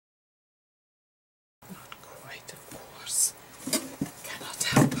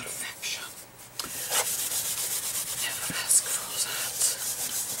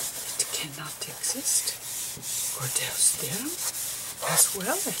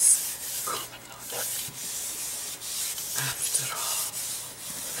well as common knowledge. After all,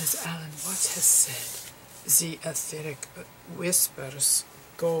 as Alan Watts has said, the etheric whispers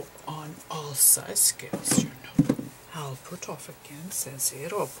go on all size scales, you know. I'll put off again, the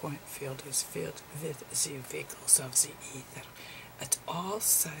 0-point field is filled with the wiggles of the ether at all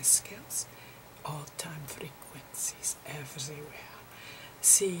size scales, all time frequencies, everywhere.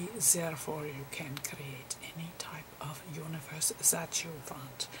 See, therefore you can create any type of universe that you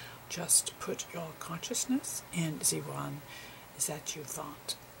want. Just put your consciousness in the one that you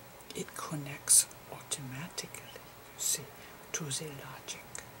want. It connects automatically, you see, to the logic.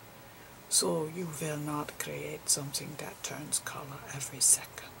 So you will not create something that turns color every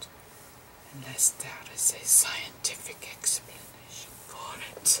second, unless there is a scientific explanation for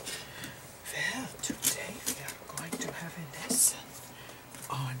it. Well, today we are going to have a lesson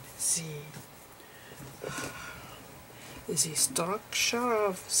on the structure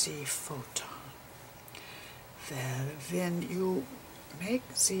of the photon. Well, when you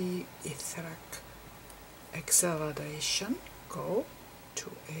make the etheric acceleration go to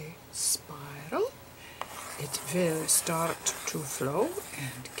a spiral, it will start to flow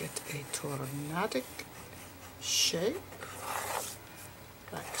and get a tornadic shape,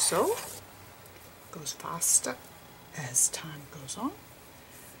 like so. Goes faster as time goes on.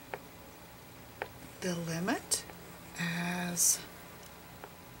 The limit as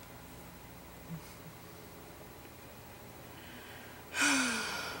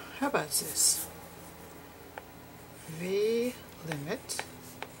how about this? The limit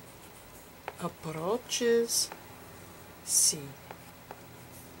approaches c,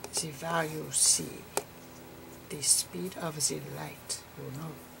 the value c, the speed of the light, you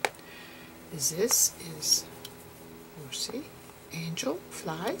know. This is, you see, angel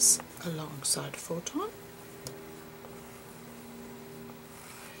flies alongside photon.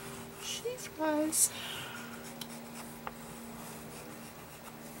 She flies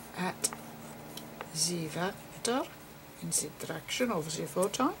at the vector in the direction of the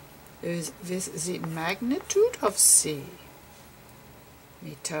photon with the magnitude of c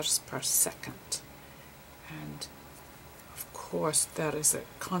meters per second. And of course there is a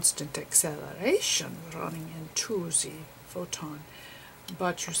constant acceleration running into the photon,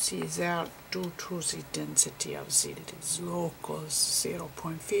 but you see there, due to the density of the local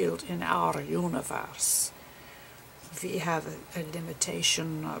 0-point field in our universe, we have a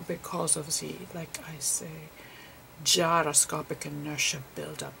limitation because of the, like I say, gyroscopic inertia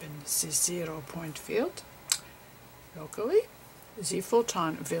buildup in the 0-point field. Locally, the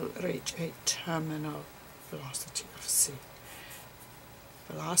photon will reach a terminal velocity of c.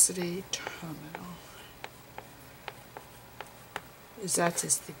 Velocity terminal. That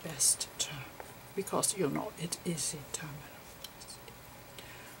is the best term, because you know it is a terminal velocity.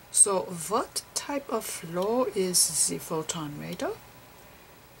 So what type of flow is the photon made of?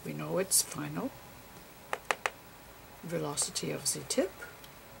 We know its final velocity of the tip.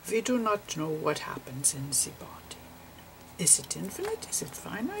 We do not know what happens in the body. Is it infinite? Is it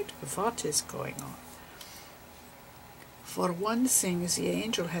finite? What is going on? For one thing, the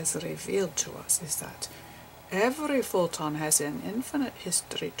angel has revealed to us is that every photon has an infinite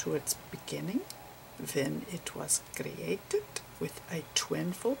history to its beginning, when it was created with a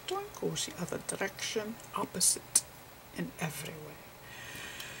twin photon, goes the other direction, opposite in every way.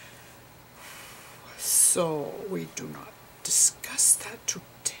 So we do not discuss that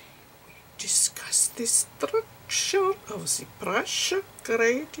today. We discuss the structure of the pressure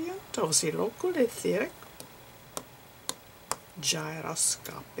gradient of the local etheric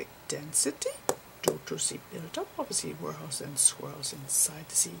gyroscopic density due to the buildup of the whirls and swirls inside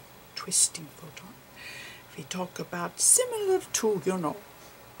the twisting photon. We talk about similar to, you know,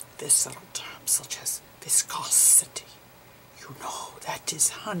 visceral terms such as viscosity. You know, that is,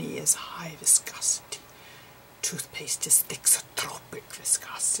 honey is high viscosity. Toothpaste is thixotropic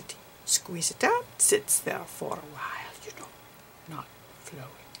viscosity. Squeeze it out, sits there for a while, you know, not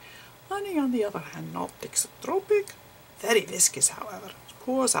flowing. Honey, on the other hand, not thixotropic, very viscous, however.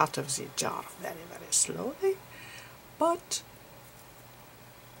 Pours out of the jar very, very slowly, but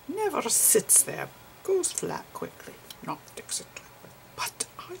never sits there, goes flat quickly, not thixotropic. But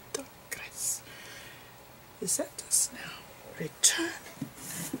I digress. Let us now return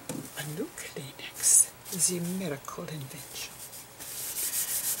a new Kleenex, the miracle invention.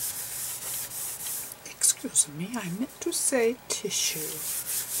 Excuse me, I meant to say tissue.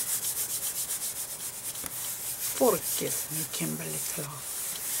 Forgive me, Kimberly Clark.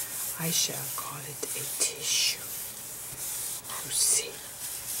 I shall call it a tissue. You see,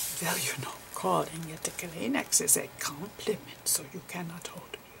 Well, you know, calling it a Kleenex is a compliment, so you cannot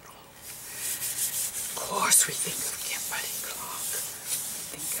hold me wrong. Of course we think of Kimberly Clark,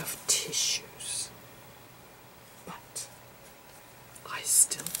 we think of tissues, but I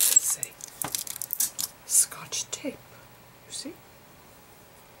still would say Scotch tape, you see?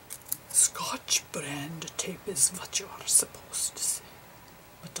 Scotch brand tape is what you are supposed to say.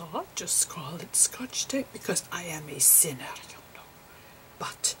 But I'll just call it Scotch tape because I am a sinner, you know.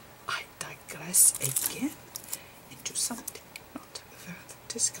 But I digress again into something not worth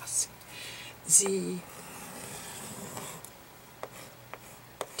discussing. The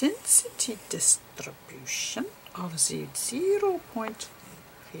density distribution of the 0-point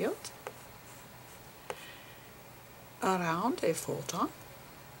field around a photon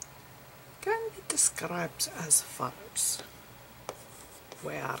can be described as follows,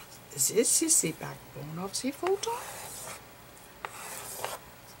 where this is the backbone of the photon,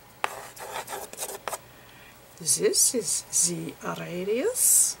 this is the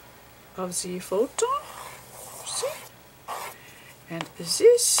radius of the photon, see? And this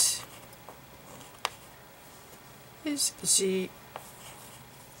is the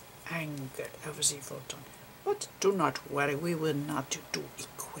angle of the photon. But do not worry, we will not do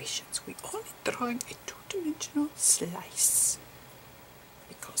equations. We are only drawing a two-dimensional slice,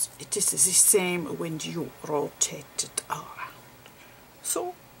 because it is the same when you rotate it around.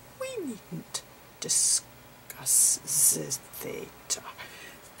 So we needn't discuss the theta.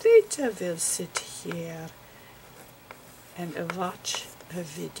 Theta will sit here and watch a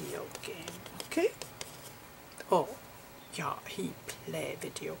video game, okay? Oh, yeah, he play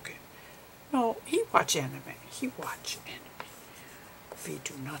video game. No, he watch anime. He watch anime. We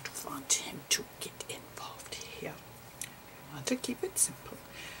do not want him to get involved here. We want to keep it simple.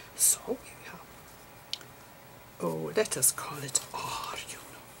 So we have, oh, let us call it R, you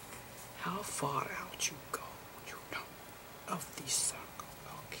know. How far out you go, you know, of the circle.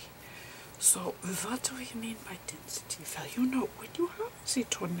 Okay. So what do we mean by density? Well, you know, when you have the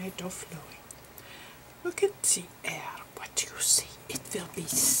tornado flowing, look at the air. What do you see? It will be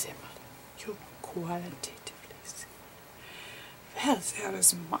similar. You qualitatively see. Well, there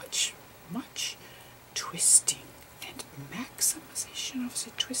is much twisting and maximization of the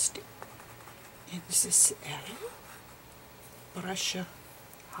twisting in this area. Pressure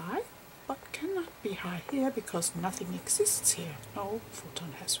high, but cannot be high here because nothing exists here. No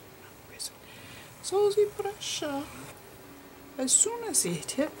photon has risen. So the pressure, as soon as the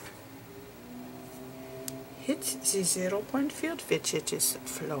tip hits the 0-point field which it is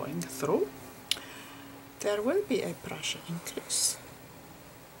flowing through, there will be a pressure increase.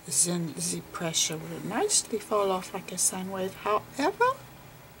 Then the pressure will nicely fall off like a sine wave. However,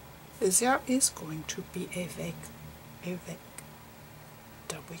 there is going to be a wake,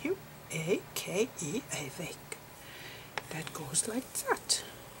 W-A-K-E, a wake, that goes like that,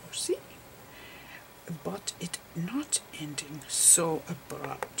 you see? But it not ending so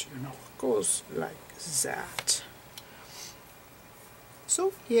abrupt, you know, goes like that.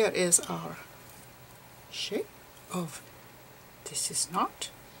 So here is our shape of, this is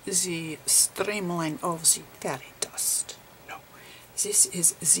not the streamline of the fairy dust, no, this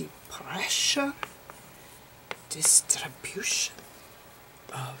is the pressure distribution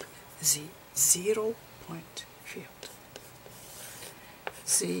of the 0-point field.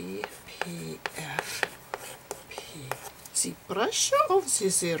 ZPFP, the pressure of the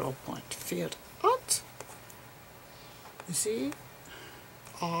 0-point field at the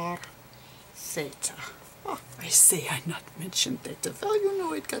R theta. Oh, I say I not mentioned theta. Well, you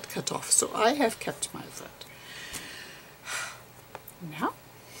know it got cut off, so I have kept my word. Now,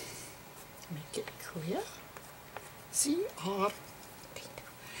 make it clear. CR theta.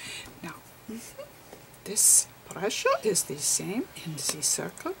 Now, this pressure is the same in the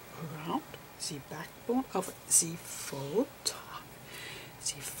circle around the backbone of the photon.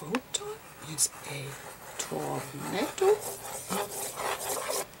 The photon is a tornado of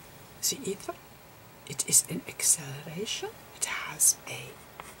the ether. It is in acceleration. It has a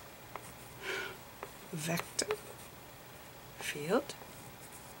vector field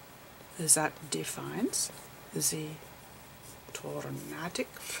that defines the tornadic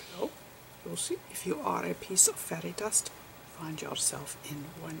flow. You'll see, if you are a piece of fairy dust, find yourself in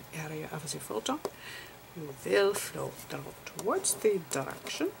one area of the photon, you will flow towards the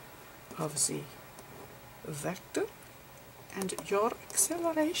direction of the vector, and your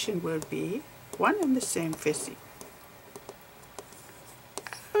acceleration will be one and the same with the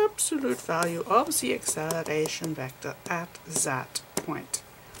absolute value of the acceleration vector at that point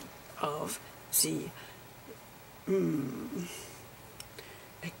of the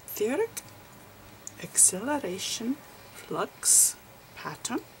etheric acceleration flux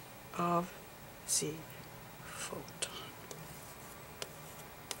pattern of the photon.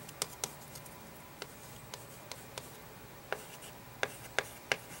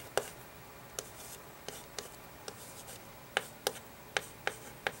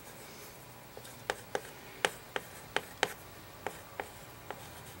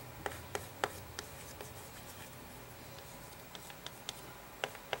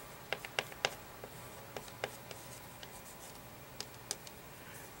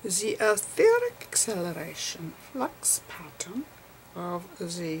 The etheric acceleration flux pattern of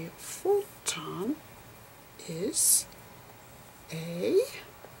the photon is a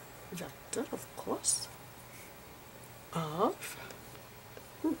vector, of course, of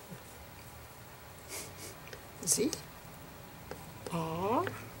z r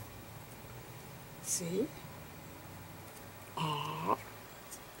z r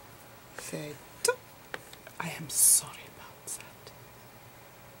theta. I am sorry about that,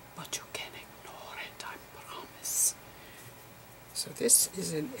 but you can ignore it, I promise. So this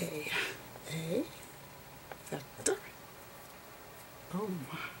is an A vector. Oh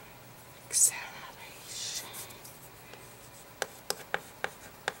my, acceleration.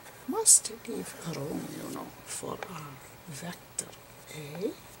 Must leave room, you know, for our vector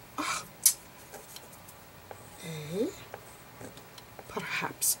A. A,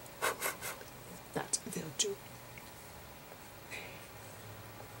 perhaps that will do.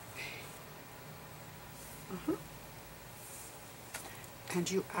 And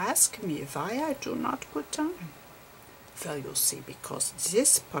you ask me why I do not put time. Well, you see, because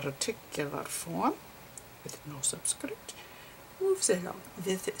this particular form, with no subscript, moves along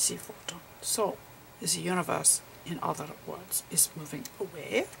with the photon. So, the universe, in other words, is moving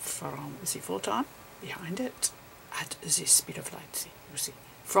away from the photon, behind it, at the speed of light, you see,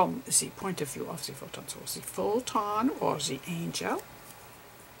 from the point of view of the photon. So, the photon, or the angel's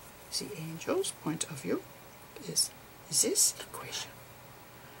point of view, is this equation.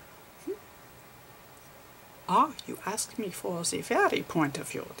 You asked me for the fairy point of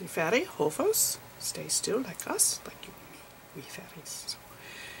view. The fairy hovers, stays still like us, like you and me, we fairies. So,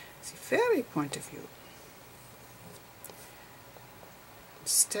 the fairy point of view,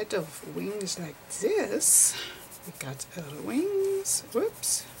 instead of wings like this, we got wings,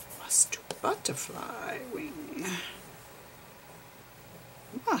 whoops, was to butterfly wing.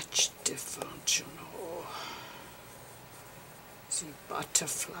 Much different, you know. The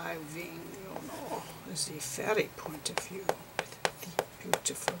butterfly wing, you know, is the fairy point of view, with the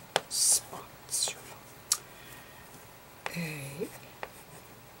beautiful spots, you know. A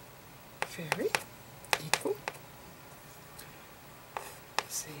fairy equal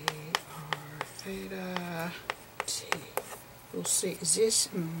CR theta T. You'll see this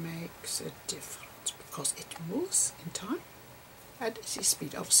makes a difference because it moves in time at the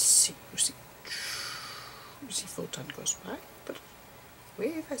speed of c. You see, the photon goes by, but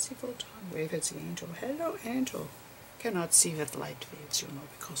wave at the photon, wave at the angel. Hello, angel. Cannot see with light waves, you know,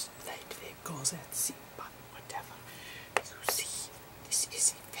 because light wave goes at sea, but whatever. You see, this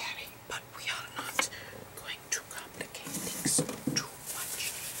is a fairy, but we are not going to complicate things too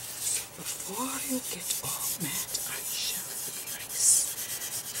much. So before you get all mad, I shall erase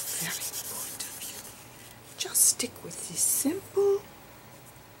the fairy point of view. Just stick with the simple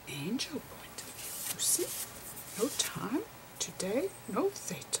angel point of view. You see? No time, today, no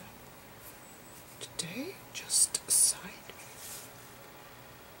theta. Today, just side wave.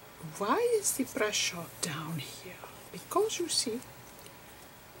 Why is the pressure down here? Because you see,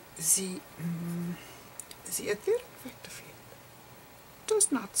 the etheric vector field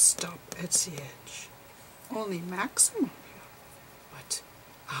does not stop at the edge, only maximum here. But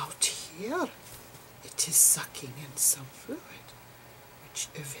out here, it is sucking in some fluid, which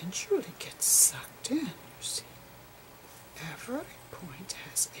eventually gets sucked in, you see. Every point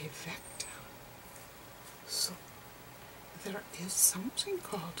has a vector. So there is something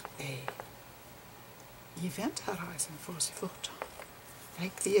called a event horizon for the photon,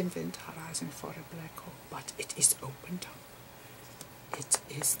 like the event horizon for a black hole, but it is opened up. It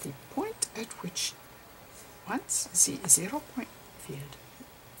is the point at which, once the 0 point field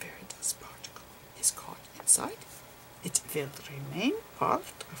Veritas particle is caught inside, it will remain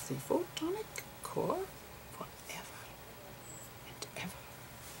part of the photonic core forever and ever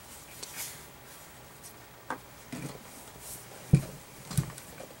and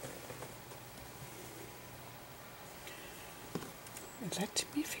ever. Let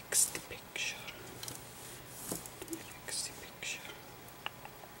me fix the picture.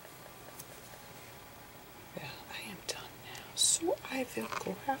 Well, I am done now. So I I will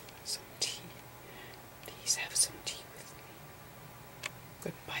go have some tea. Please have some tea with me.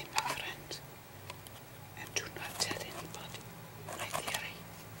 Goodbye, my friend. And do not tell anybody my theory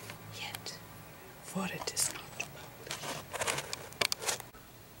yet, for it is not published.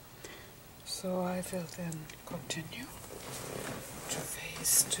 So I will then continue to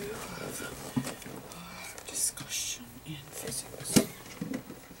phase 2 of our discussion in physics,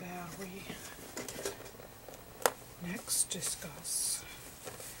 where we next discuss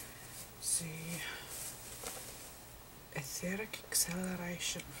the etheric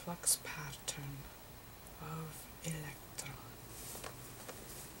acceleration flux pattern of electron.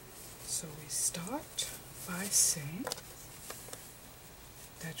 So we start by saying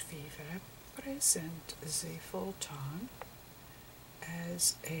that we represent the photon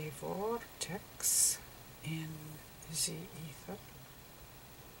as a vortex in the ether,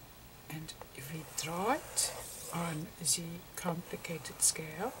 and if we draw it on the complicated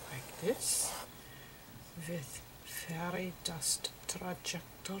scale like this, with fairy dust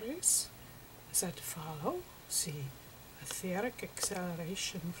trajectories that follow the etheric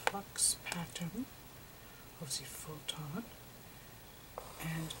acceleration flux pattern of the photon,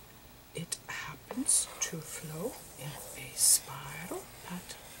 and it happens to flow in a spiral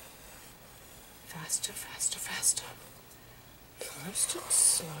pattern. Faster, faster, faster. First it's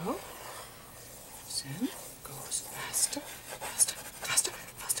slow, then goes faster, faster, faster,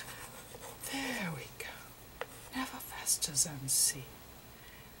 faster. There we go. Never faster than C.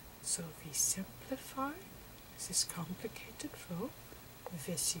 So we simplify this complicated flow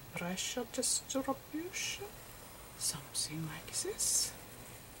with the pressure distribution, something like this.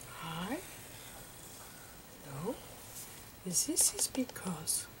 High, low. This is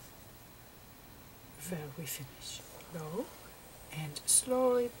because where we finish low and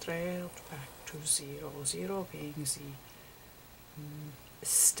slowly trailed back to 0, 0 being the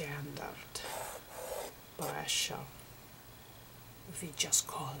standard pressure. We just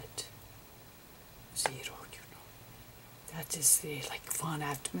call it 0, you know. That is the, like, 1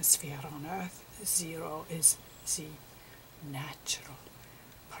 atmosphere on Earth. 0 is the natural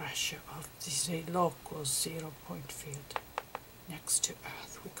pressure of the local 0 point field next to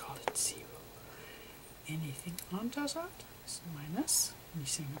Earth. We call it 0. Anything under that is minus,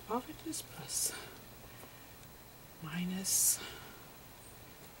 anything above it is plus. Minus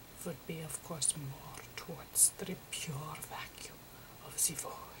would be, of course, more towards the pure vacuum of the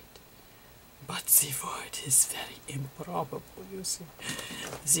void. But the void is very improbable, you see.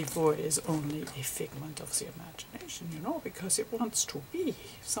 The void is only a figment of the imagination, you know, because it wants to be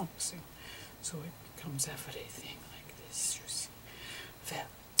something. So it becomes everything like this, you see. Well,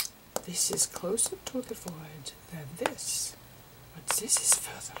 this is closer to the void than this, but this is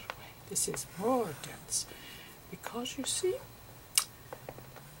further away. This is more dense, because you see,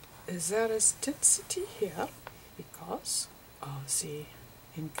 there is density here because of the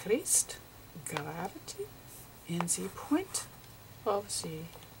increased gravity in the point of the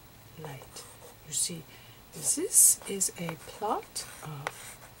light. You see, this is a plot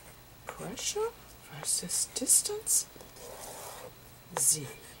of pressure versus distance, Z.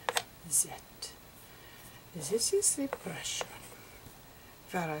 This is the pressure,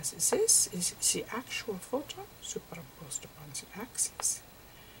 whereas this is the actual photon superimposed upon the axis.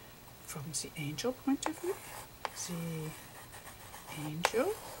 From the angel point of view, the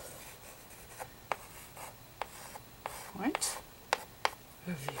angel point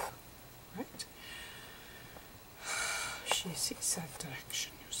of view, right? She sees that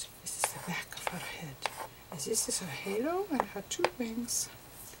direction, you see. This is the back of her head. This is her halo and her 2 wings.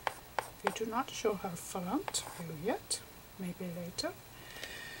 We do not show her front view yet, maybe later.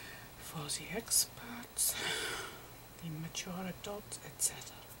 For the experts, the mature adults,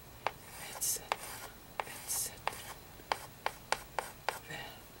 etc., etc., etc.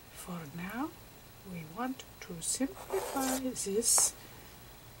 Well, for now, we want to simplify this.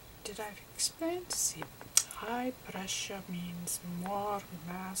 Did I explain? See, high pressure means more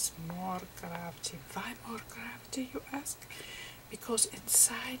mass, more gravity. Why more gravity, you ask? Because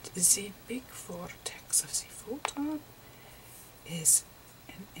inside the big vortex of the photon is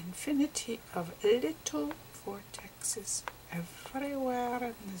an infinity of little vortexes everywhere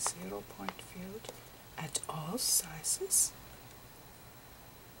in the 0 point field, at all sizes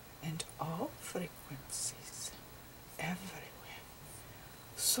and all frequencies, everywhere.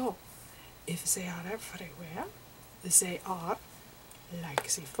 So, if they are everywhere, they are, like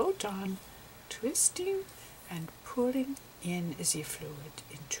the photon, twisting and pulling in the fluid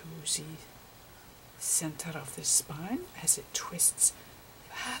into the center of the spine as it twists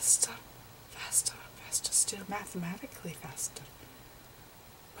faster, faster, faster, still mathematically faster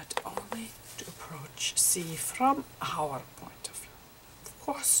but only to approach C from our point of view. Of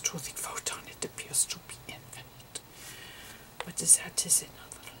course, to the photon it appears to be infinite, but that is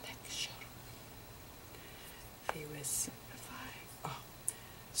another lecture. We will simplify. Oh,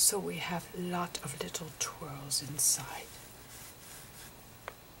 so we have a lot of little twirls inside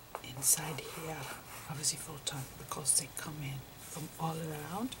here of the photon, because they come in from all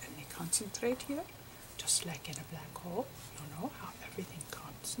around and they concentrate here, just like in a black hole. You know how everything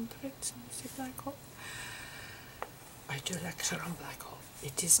concentrates in the black hole? I do lecture on black hole.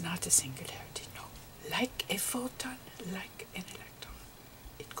 It is not a singularity, no. Like a photon, like an electron.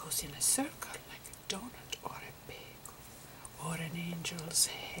 It goes in a circle like a donut or a pig, or an angel's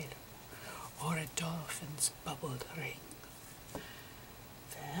halo, or a dolphin's bubbled ring.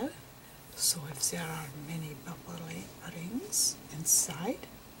 Well, so if there are many bubbly rings inside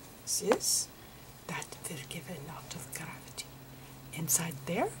this, that will give a lot of gravity. Inside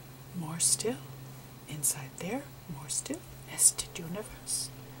there, more still. Inside there, more still. Nested universe.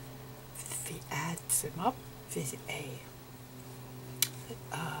 We add them up with a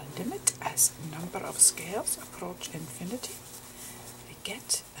limit as number of scales approach infinity. We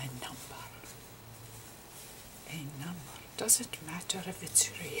get a number. A number. Doesn't matter if it's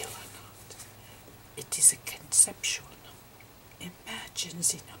real or not. It is a conceptual number. Imagine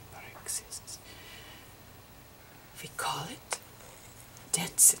the number exists. We call it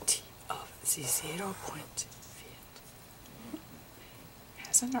density of the 0 point field. It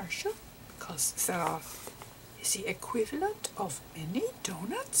has inertia because there are the equivalent of many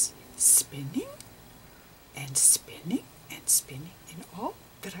donuts spinning and spinning and spinning in all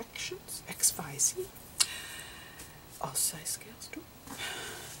directions, x, y, z. All size scales too.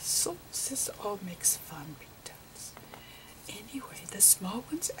 So this all makes fun big tens. Anyway, the small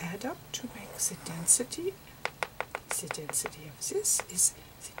ones add up to make the density. The density of this is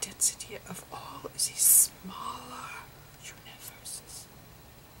the density of all the smaller universes.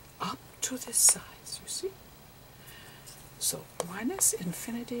 Up to this size, you see? So minus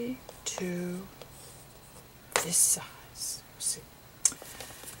infinity to this size, you see?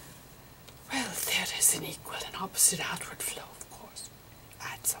 Well, there is an equal and opposite outward flow, of course.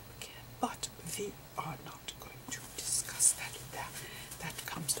 Adds up again. But we are not going to discuss that. That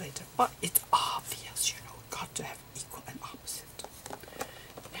comes later. But it's obvious, you know, got to have equal and opposite.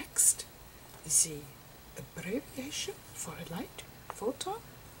 Next, the abbreviation for a light photon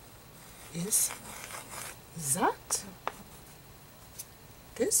is that.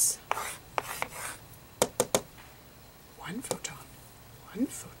 This. One photon. One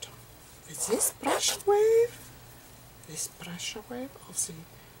photon. With this pressure wave of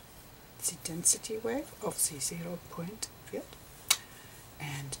the density wave of the 0 point field,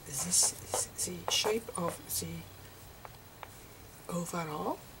 and this is the shape of the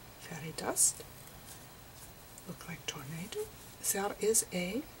overall fairy dust, look like tornado. There is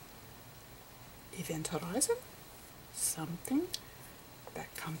a event horizon, something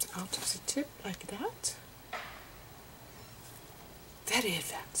that comes out of the tip like that. Very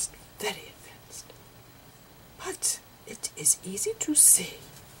advanced, very advanced. But it is easy to see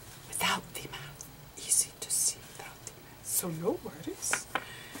without the math. Easy to see without the math. So no worries.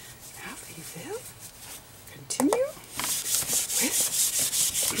 Now we will continue with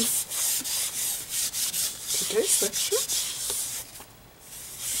today's lecture.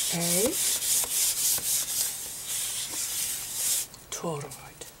 A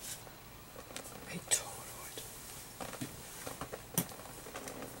toroid. A toroid.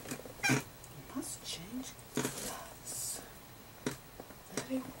 Must change glass.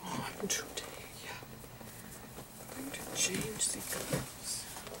 Very warm today. I'm going to change the glass.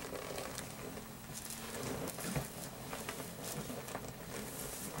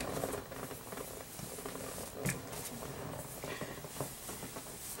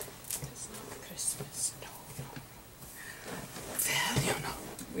 It's not Christmas. No. Well, you know,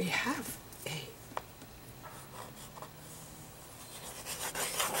 we have a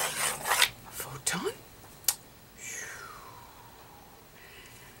photon.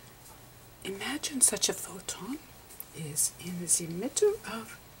 Imagine such a photon is in the middle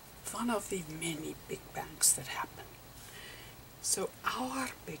of one of the many Big Bangs that happen. So our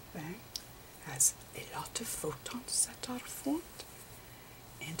Big Bang has a lot of photons that are formed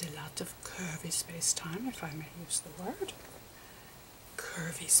and a lot of curvy space-time, if I may use the word.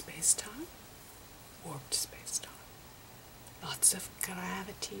 Curvy space-time, warped space-time. Lots of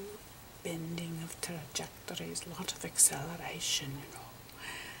gravity, bending of trajectories, lot of acceleration, you know.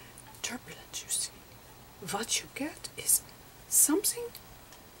 Turbulence, you see. What you get is something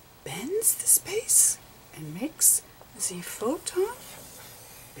bends the space and makes the photon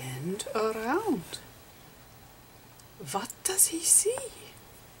bend around. What does he see?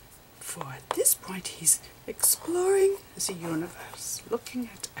 For at this point he's exploring the universe, looking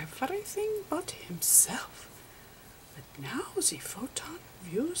at everything but himself. But now the photon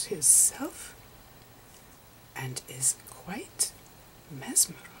views himself and is quite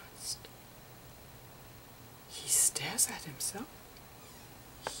mesmerized. He stares at himself.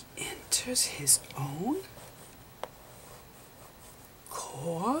 He enters his own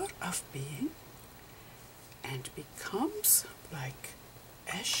core of being and becomes like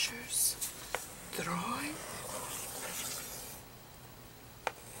Escher's drawing.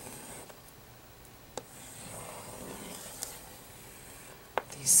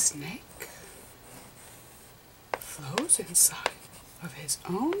 The snake flows inside of his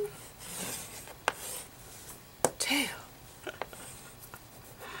own tail.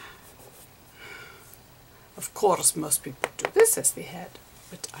 Of course, most people do this as the head,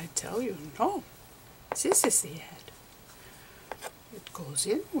 but I tell you, no, this is the head. It goes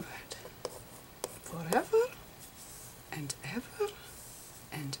inward forever and ever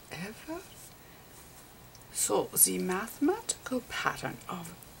and ever. So the mathematical pattern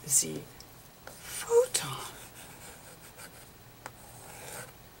of the photon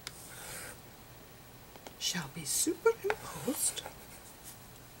shall be superimposed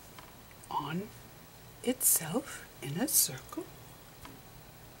on itself in a circle,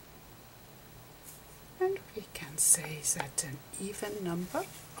 and we can say that an even number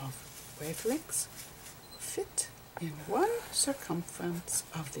of wavelengths fit in one circumference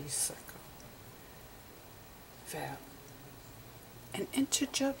of the circle, where an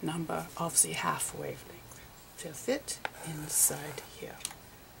integer number of the half wavelength will fit inside here.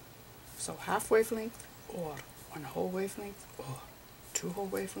 So half wavelength, or one whole wavelength, or two whole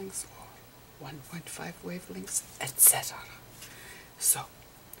wavelengths, or 1.5 wavelengths, etc. So,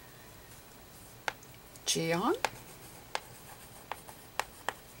 Geon,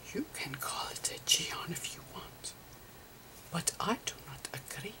 you can call it a Geon if you want, but I do not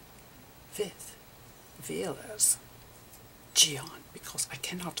agree with Wheeler's Geon because I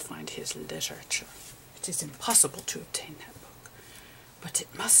cannot find his literature. It is impossible to obtain that book, but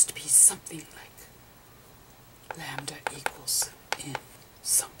it must be something like lambda equals in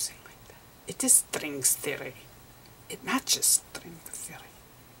something like that. It is strings theory. It matches string theory.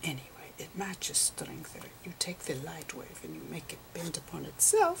 Anyway, it matches string theory. You take the light wave and you make it bend upon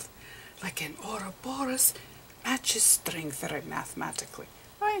itself like an Ouroboros. Matches string theory mathematically.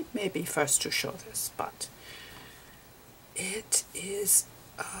 I may be first to show this, but it is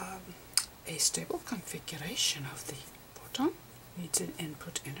a stable configuration of the photon. Needs an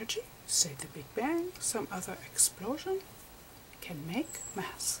input energy, say the Big Bang, some other explosion, can make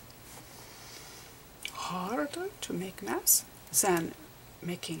mass. Harder to make mass than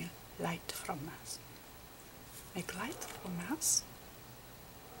making light from mass. Make light from mass?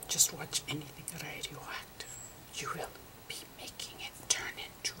 Just watch anything radioactive. You will be making it turn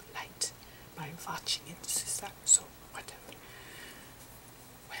into light by watching it. So whatever.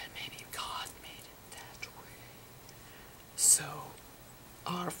 Well, maybe God made it that way. So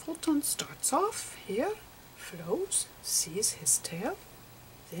our photon starts off here, flows, sees his tail,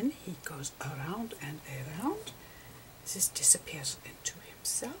 then he goes around and around. This disappears into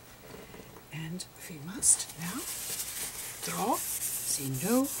himself, and we must now draw the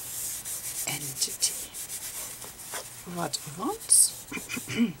new entity. What once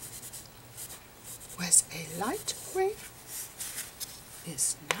was a light wave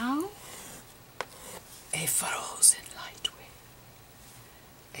is now a frozen light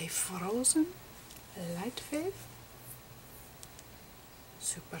wave. A frozen light wave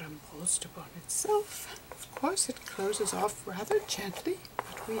superimposed upon itself. Of course, it closes off rather gently,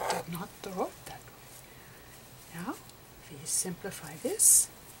 but we did not draw it that way. Now, we simplify this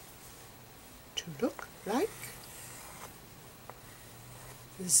to look like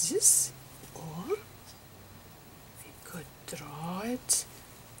this, or we could draw it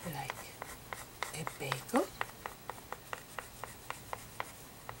like a bagel.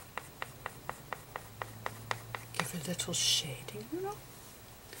 Give a little shading, you know.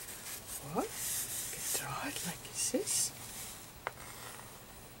 Or we could draw it like this.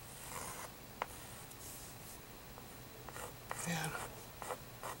 There.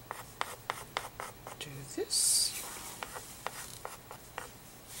 Do this.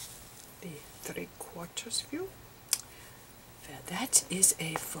 The 3/4 view. There, that is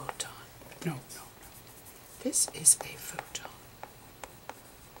a photon. No. This is a photon.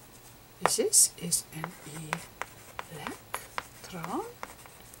 This is an electron,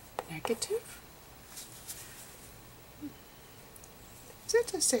 negative.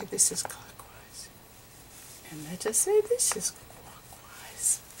 Let us say this is clockwise. And let us say this is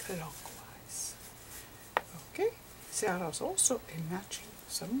clockwise. Okay, there is also a matching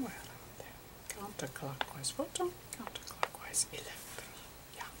somewhere around there. Counterclockwise photon, counterclockwise electron.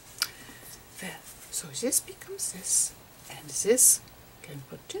 Yeah. Well, so this becomes this, and this can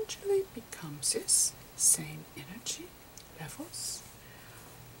potentially become this, same energy levels.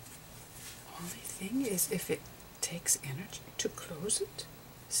 Only thing is, if it takes energy to close it,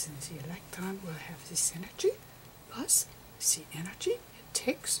 since the electron will have this energy, plus the energy it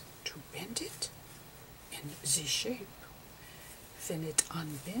takes to bend it in the shape. When it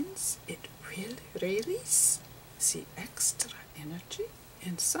unbends, it will release the extra energy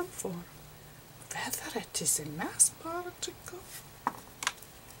in some form, whether it is a mass particle,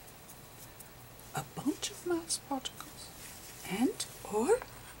 a bunch of mass particles, and or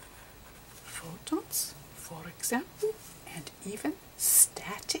photons, for example, and even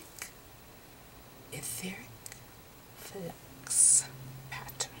static etheric flux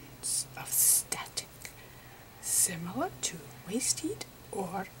patterns of static, similar to waste heat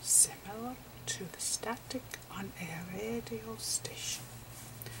or similar to the static on a radio station.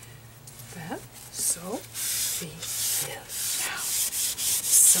 Well, so we will now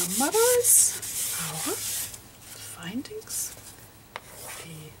summarize our findings.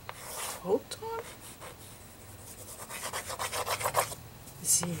 The photon,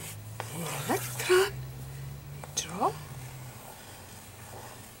 the electron, we draw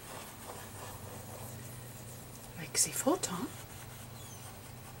like the photon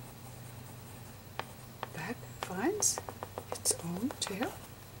that finds its own tail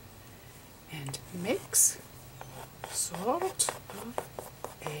and makes sort of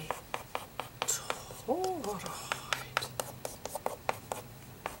a toroid.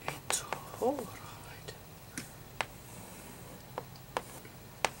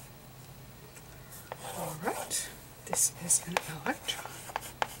 Alright, this is an electron,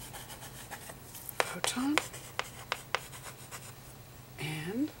 photon,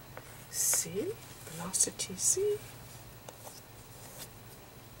 and C, velocity C.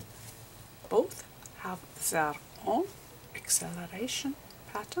 Both have their own acceleration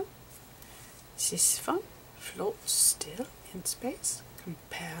pattern. This one floats still in space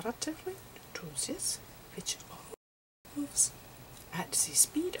comparatively to this, which moves at the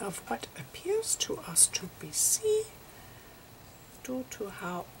speed of what appears to us to be c, due to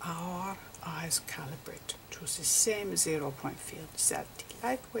how our eyes calibrate to the same 0-point field that the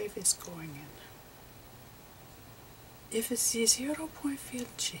light wave is going in. If the 0-point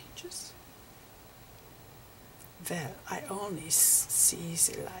field changes, well, I only see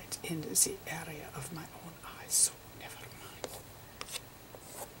the light in the area of my own eyes, so never mind.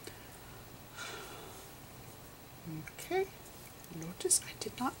 Okay, notice I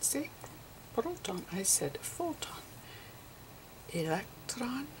did not say proton, I said photon.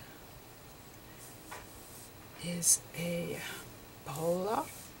 Electron is a polar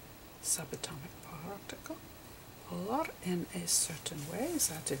subatomic particle, polar in a certain way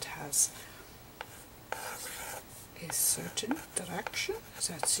that it has a certain direction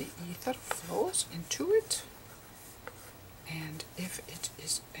that the ether flows into it, and if it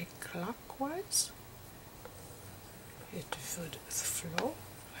is a clockwise, it would flow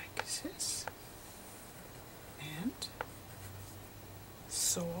like this, and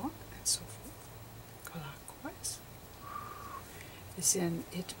so on and so forth, clockwise. Then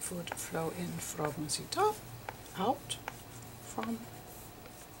it would flow in from the top, out from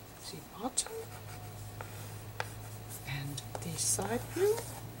the bottom, and the side view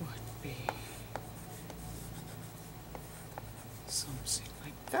would be something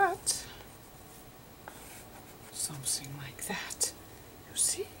like that, something like that. You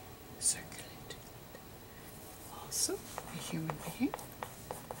see, circulating. Also, a human being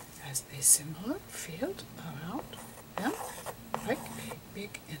has a similar field around them, like a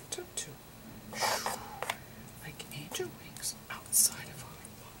big intertube, like angel wings outside of our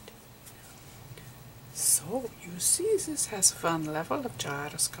body. So you see, this has one level of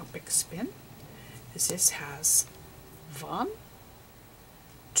gyroscopic spin. This has 1,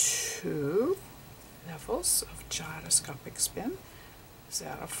 2 levels of gyroscopic spin.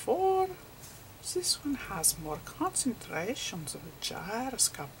 Therefore, this one has more concentrations of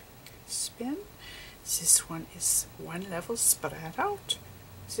gyroscopic spin. This one is 1 level spread out.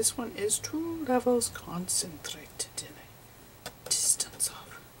 This one is 2 levels concentrated in a distance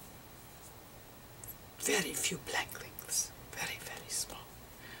of very few Planck lengths, very, very small.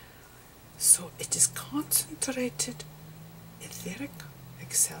 So it is concentrated etheric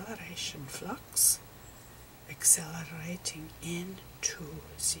acceleration flux accelerating into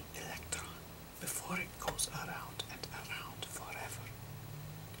the electron before it goes around and around forever.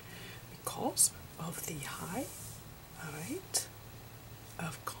 Because of the high rate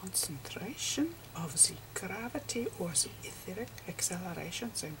of concentration of the gravity or the etheric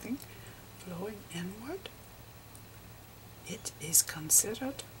acceleration, same thing, flowing inward, it is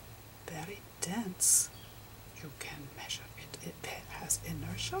considered very dense. You can measure it. It has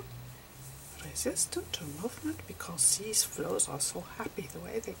inertia, resistant to movement, because these flows are so happy the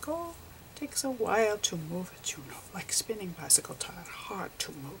way they go. It takes a while to move it, you know, like spinning bicycle tire, hard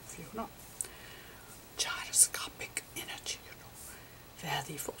to move, you know. Gyroscopic energy, you know, where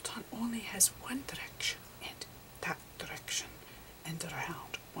the photon only has one direction, and that direction, and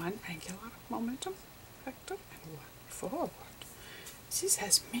around one angular momentum vector and one forward. This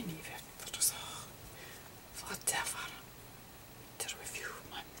has many vectors. Whatever. To review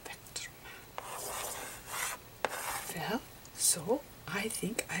my vector map. Well, so I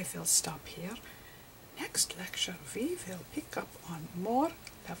think I will stop here. Next lecture we will pick up on more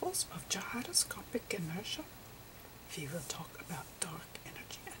levels of gyroscopic inertia. We will talk about dark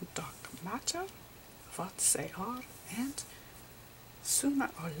energy and dark matter, what they are, and sooner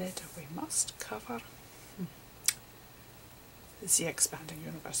or later we must cover the expanding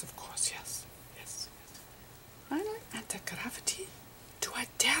universe, of course, yes. Finally, anti-gravity. Do I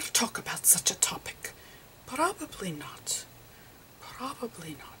dare talk about such a topic? Probably not.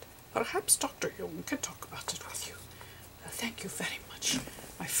 Probably not. Perhaps Dr. Jung can talk about it with you. Thank you very much,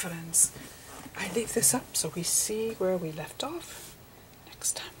 my friends. I leave this up so we see where we left off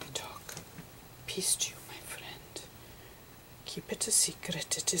next time we talk. Peace to you, my friend. Keep it a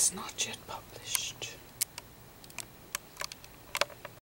secret. It is not yet published.